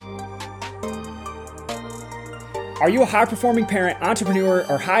Are you a high-performing parent, entrepreneur,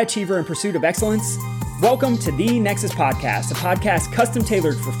 or high achiever in pursuit of excellence? Welcome to The Nexus Podcast, a podcast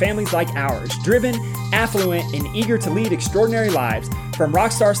custom-tailored for families like ours, driven, affluent, and eager to lead extraordinary lives. From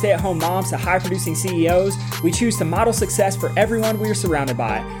rockstar stay-at-home moms to high-producing CEOs, we choose to model success for everyone we are surrounded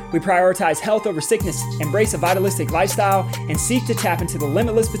by. We prioritize health over sickness, embrace a vitalistic lifestyle, and seek to tap into the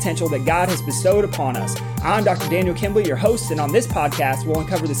limitless potential that God has bestowed upon us. I'm Dr. Daniel Kimbley, your host, and on this podcast, we'll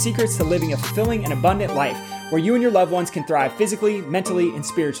uncover the secrets to living a fulfilling and abundant life, where you and your loved ones can thrive physically, mentally, and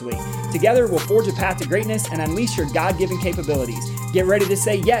spiritually. Together, we'll forge a path to greatness and unleash your God-given capabilities. Get ready to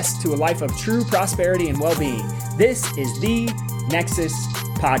say yes to a life of true prosperity and well-being. This is The Nexus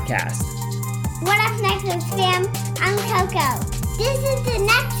Podcast. What up, Nexus fam? I'm Coco. This is The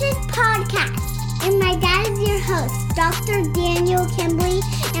Nexus Podcast, and my dad is your host, Dr. Daniel Kimbley,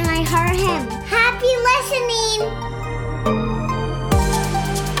 and I heard him. Happy listening!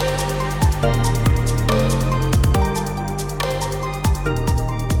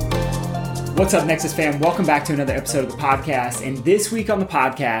 What's up, Nexus fam? Welcome back to another episode of the podcast. And this week on the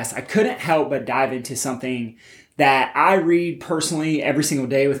podcast, I couldn't help but dive into something that I read personally every single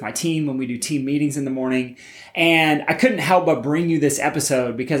day with my team when we do team meetings in the morning. And I couldn't help but bring you this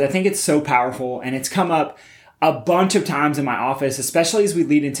episode because I think it's so powerful, and it's come up a bunch of times in my office, especially as we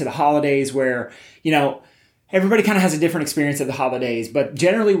lead into the holidays where, everybody kind of has a different experience of the holidays. But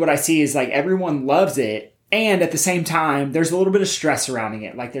generally what I see is like everyone loves it. And at the same time, there's a little bit of stress surrounding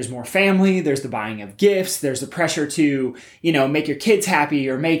it. Like there's more family, there's the buying of gifts, there's the pressure to, make your kids happy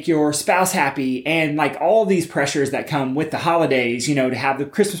or make your spouse happy. And like all these pressures that come with the holidays, to have the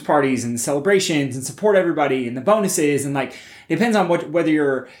Christmas parties and the celebrations and support everybody and the bonuses. And like, it depends on whether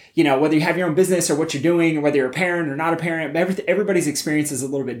you have your own business or what you're doing, or whether you're a parent or not a parent. Everybody's experience is a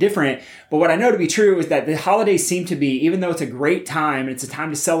little bit different. But what I know to be true is that the holidays seem to be, even though it's a great time and it's a time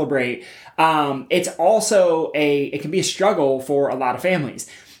to celebrate, it's also it can be a struggle for a lot of families.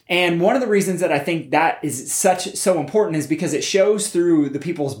 And one of the reasons that I think that is so important is because it shows through the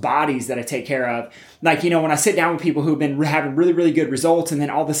people's bodies that I take care of. Like, when I sit down with people who've been having really, really good results, and then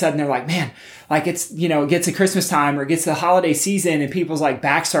all of a sudden they're like, man, like it gets to Christmas time or it gets to the holiday season and people's like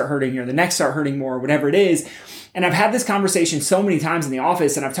backs start hurting or the necks start hurting more or whatever it is. And I've had this conversation so many times in the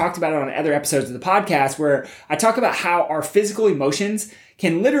office, and I've talked about it on other episodes of the podcast where I talk about how our physical emotions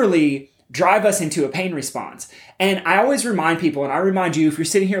can literally drive us into a pain response. And I always remind people, and I remind you, if you're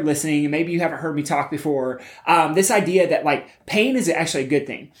sitting here listening and maybe you haven't heard me talk before, this idea that like pain is actually a good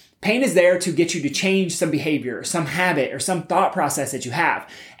thing. Pain is there to get you to change some behavior, some habit, or some thought process that you have.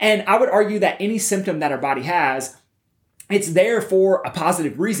 And I would argue that any symptom that our body has, it's there for a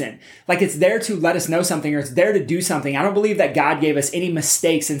positive reason. Like it's there to let us know something, or it's there to do something. I don't believe that God gave us any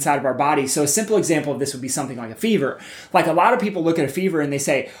mistakes inside of our body. So a simple example of this would be something like a fever. Like a lot of people look at a fever and they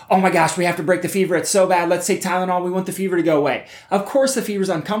say, oh my gosh, we have to break the fever. It's so bad. Let's take Tylenol. We want the fever to go away. Of course, the fever is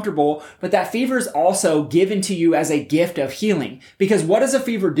uncomfortable, but that fever is also given to you as a gift of healing. Because what does a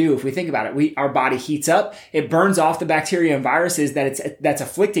fever do? If we think about it, our body heats up. It burns off the bacteria and viruses that's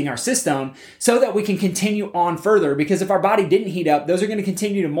afflicting our system so that we can continue on further. Because if our body didn't heat up, those are going to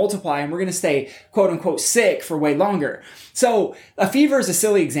continue to multiply and we're going to stay quote unquote sick for way longer. So a fever is a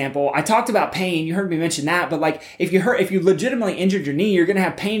silly example. I talked about pain. You heard me mention that, but like if you legitimately injured your knee, you're going to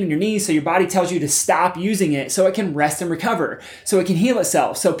have pain in your knee. So your body tells you to stop using it so it can rest and recover, so it can heal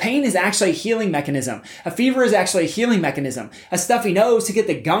itself. So pain is actually a healing mechanism. A fever is actually a healing mechanism. A stuffy nose to get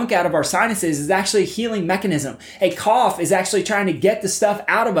the gunk out of our sinuses is actually a healing mechanism. A cough is actually trying to get the stuff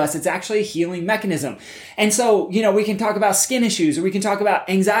out of us. It's actually a healing mechanism. And so, we can talk about skin issues, or we can talk about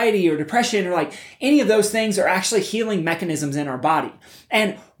anxiety or depression, or like any of those things are actually healing mechanisms in our body.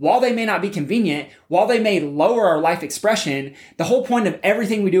 And while they may not be convenient, while they may lower our life expression, the whole point of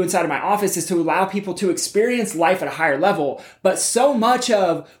everything we do inside of my office is to allow people to experience life at a higher level. But so much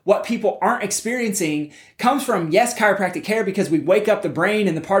of what people aren't experiencing comes from, yes, chiropractic care, because we wake up the brain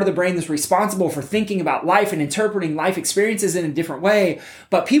and the part of the brain that's responsible for thinking about life and interpreting life experiences in a different way.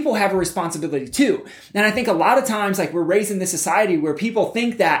 But people have a responsibility too. And I think a lot of times, like we're raised in this society where people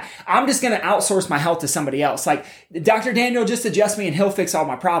think that I'm just going to outsource my health to somebody else. Like Dr. Daniel, just adjust me and he'll fix all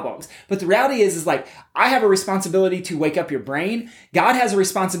my problems. But the reality is like, I have a responsibility to wake up your brain. God has a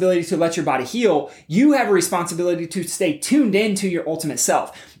responsibility to let your body heal. You have a responsibility to stay tuned in to your ultimate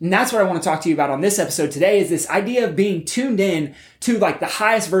self. And that's what I want to talk to you about on this episode today, is this idea of being tuned in to like the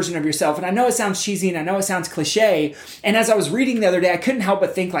highest version of yourself. And I know it sounds cheesy and I know it sounds cliche. And as I was reading the other day, I couldn't help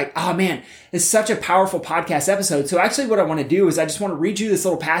but think like, oh man, this is such a powerful podcast episode. So actually what I want to do is I just want to read you this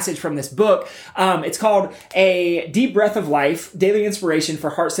little passage from this book. It's called A Deep Breath of Life, Daily Inspiration for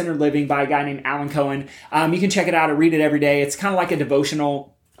Heart-Centered Living by a guy named Alan Cohen. You can check it out. I read it every day. It's kind of like a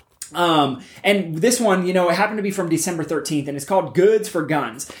devotional. And this one, it happened to be from December 13th, and it's called Goods for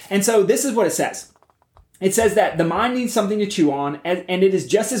Guns. And so this is what it says. It says that the mind needs something to chew on, and it is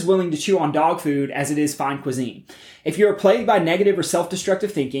just as willing to chew on dog food as it is fine cuisine. If you are plagued by negative or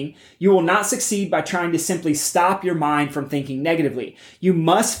self-destructive thinking, you will not succeed by trying to simply stop your mind from thinking negatively. You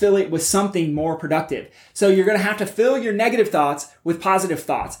must fill it with something more productive. So you're going to have to fill your negative thoughts with positive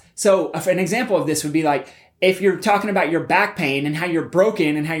thoughts. So an example of this would be like, if you're talking about your back pain and how you're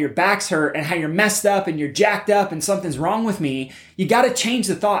broken and how your back's hurt and how you're messed up and you're jacked up and something's wrong with me, you got to change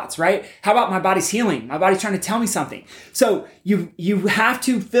the thoughts, right? How about my body's healing? My body's trying to tell me something. So you have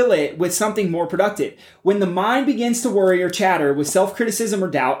to fill it with something more productive. When the mind begins to worry or chatter with self-criticism or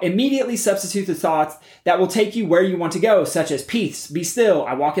doubt, immediately substitute the thoughts that will take you where you want to go, such as peace, be still,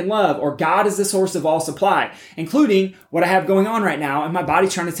 I walk in love, or God is the source of all supply, including what I have going on right now, and my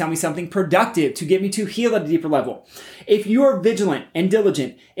body's trying to tell me something productive to get me to heal at a deeper level. If you are vigilant and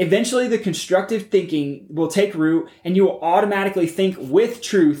diligent, eventually the constructive thinking will take root and you will automatically think with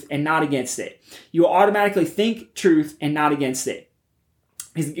truth and not against it. You will automatically think truth and not against it.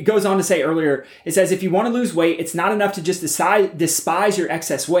 It goes on to say earlier, it says, if you want to lose weight, it's not enough to just despise your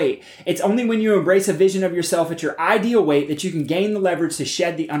excess weight. It's only when you embrace a vision of yourself at your ideal weight that you can gain the leverage to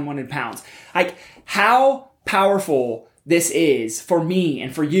shed the unwanted pounds. Like, how powerful this is for me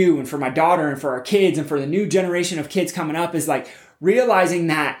and for you and for my daughter and for our kids and for the new generation of kids coming up is like realizing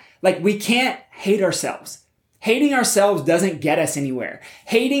that like we can't hate ourselves. Hating ourselves doesn't get us anywhere.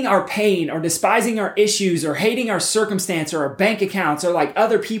 Hating our pain or despising our issues or hating our circumstance or our bank accounts or like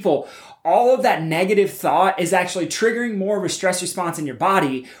other people, all of that negative thought is actually triggering more of a stress response in your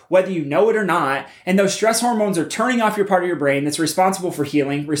body, whether you know it or not. And those stress hormones are turning off your part of your brain that's responsible for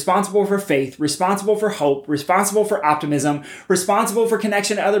healing, responsible for faith, responsible for hope, responsible for optimism, responsible for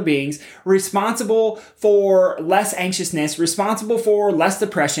connection to other beings, responsible for less anxiousness, responsible for less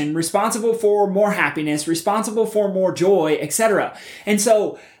depression, responsible for more happiness, responsible for more joy, etc. And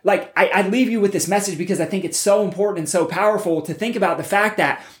so like, I leave you with this message because I think it's so important and so powerful to think about the fact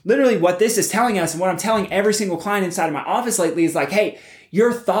that literally what this is telling us and what I'm telling every single client inside of my office lately is like, hey,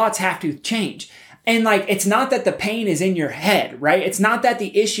 your thoughts have to change. And like, it's not that the pain is in your head, right? It's not that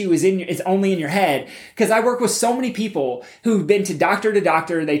the issue is only in your head. Because I work with so many people who've been to doctor,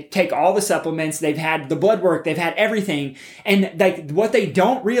 they take all the supplements, they've had the blood work, they've had everything. And like, what they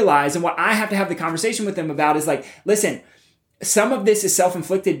don't realize and what I have to have the conversation with them about is like, listen, some of this is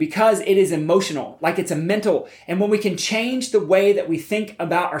self-inflicted because it is emotional, like it's a mental. And when we can change the way that we think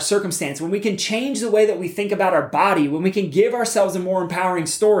about our circumstance, when we can change the way that we think about our body, when we can give ourselves a more empowering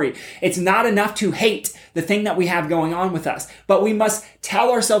story, it's not enough to hate the thing that we have going on with us, but we must tell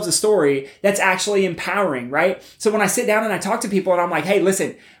ourselves a story that's actually empowering, right? So when I sit down and I talk to people and I'm like, hey,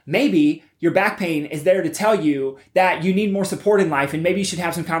 listen, maybe your back pain is there to tell you that you need more support in life. And maybe you should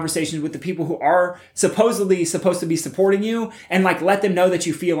have some conversations with the people who are supposedly supposed to be supporting you and like let them know that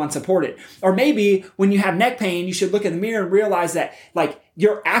you feel unsupported. Or maybe when you have neck pain, you should look in the mirror and realize that like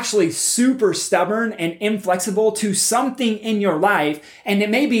you're actually super stubborn and inflexible to something in your life. And it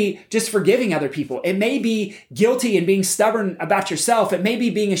may be just forgiving other people. It may be guilty and being stubborn about yourself. It may be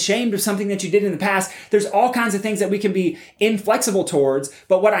being ashamed of something that you did in the past. There's all kinds of things that we can be inflexible towards.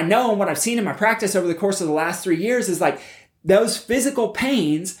 But what I know and what I've seen in my practice over the course of the last 3 years is like those physical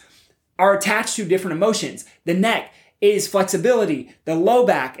pains are attached to different emotions. The neck is flexibility. The low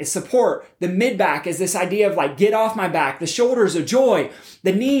back is support. The mid back is this idea of like, get off my back. The shoulders are joy.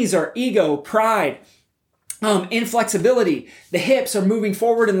 The knees are ego, pride, inflexibility. The hips are moving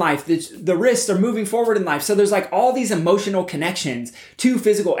forward in life. The wrists are moving forward in life. So there's like all these emotional connections to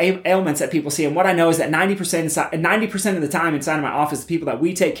physical ailments that people see. And what I know is that 90% of the time inside of my office, the people that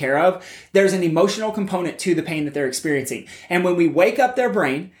we take care of, there's an emotional component to the pain that they're experiencing. And when we wake up their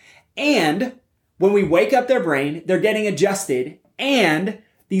brain they're getting adjusted, and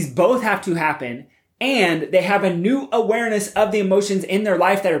these both have to happen, and they have a new awareness of the emotions in their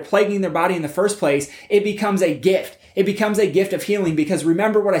life that are plaguing their body in the first place. It becomes a gift. It becomes a gift of healing, because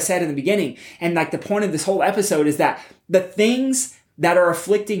remember what I said in the beginning, and like the point of this whole episode is that the things that are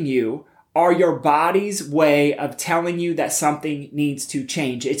afflicting you are your body's way of telling you that something needs to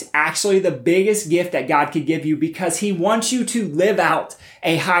change. It's actually the biggest gift that God could give you, because He wants you to live out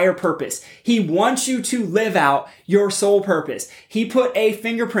a higher purpose. He wants you to live out your soul purpose. He put a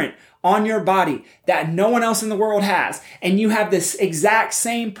fingerprint on your body that no one else in the world has, and you have this exact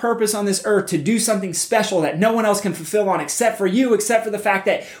same purpose on this earth to do something special that no one else can fulfill on except for you, except for the fact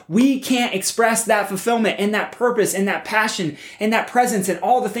that we can't express that fulfillment and that purpose and that passion and that presence and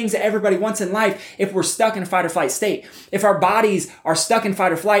all the things that everybody wants in life if we're stuck in a fight or flight state. If our bodies are stuck in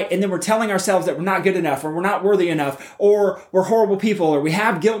fight or flight and then we're telling ourselves that we're not good enough or we're not worthy enough or we're horrible people or we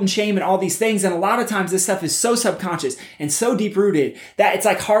have guilt and shame and all these things, and a lot of times this stuff is so subconscious and so deep rooted that it's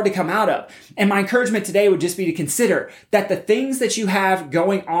like hard to come out of. And my encouragement today would just be to consider that the things that you have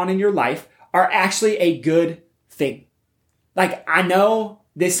going on in your life are actually a good thing. Like, I know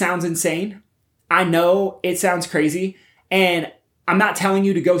this sounds insane. I know it sounds crazy. And I'm not telling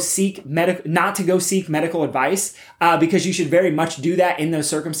you to go seek not to go seek medical advice, because you should very much do that in those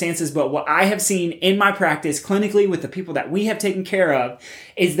circumstances. But what I have seen in my practice clinically with the people that we have taken care of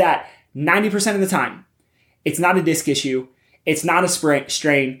is that 90% of the time, it's not a disc issue. It's not a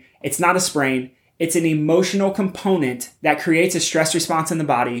strain. It's not a sprain. It's an emotional component that creates a stress response in the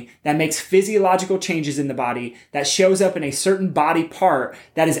body, that makes physiological changes in the body, that shows up in a certain body part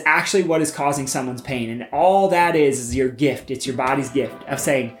that is actually what is causing someone's pain. And all that is your gift. It's your body's gift of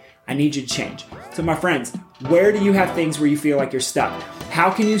saying, I need you to change. So my friends, where do you have things where you feel like you're stuck?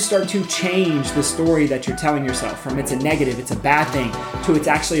 How can you start to change the story that you're telling yourself from it's a negative, it's a bad thing, to it's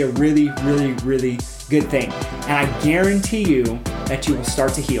actually a really, really, really good thing? And I guarantee you that you will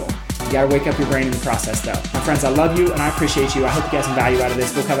start to heal. You gotta wake up your brain in the process though. My friends, I love you and I appreciate you. I hope you got some value out of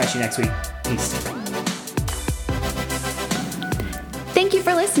this. We'll come at you next week. Peace. Thank you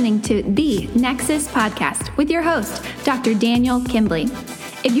for listening to the Nexus Podcast with your host, Dr. Daniel Kimbley.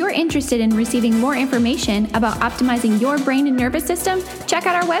 If you're interested in receiving more information about optimizing your brain and nervous system, check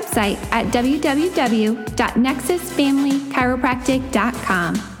out our website at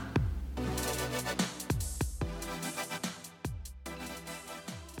www.nexusfamilychiropractic.com.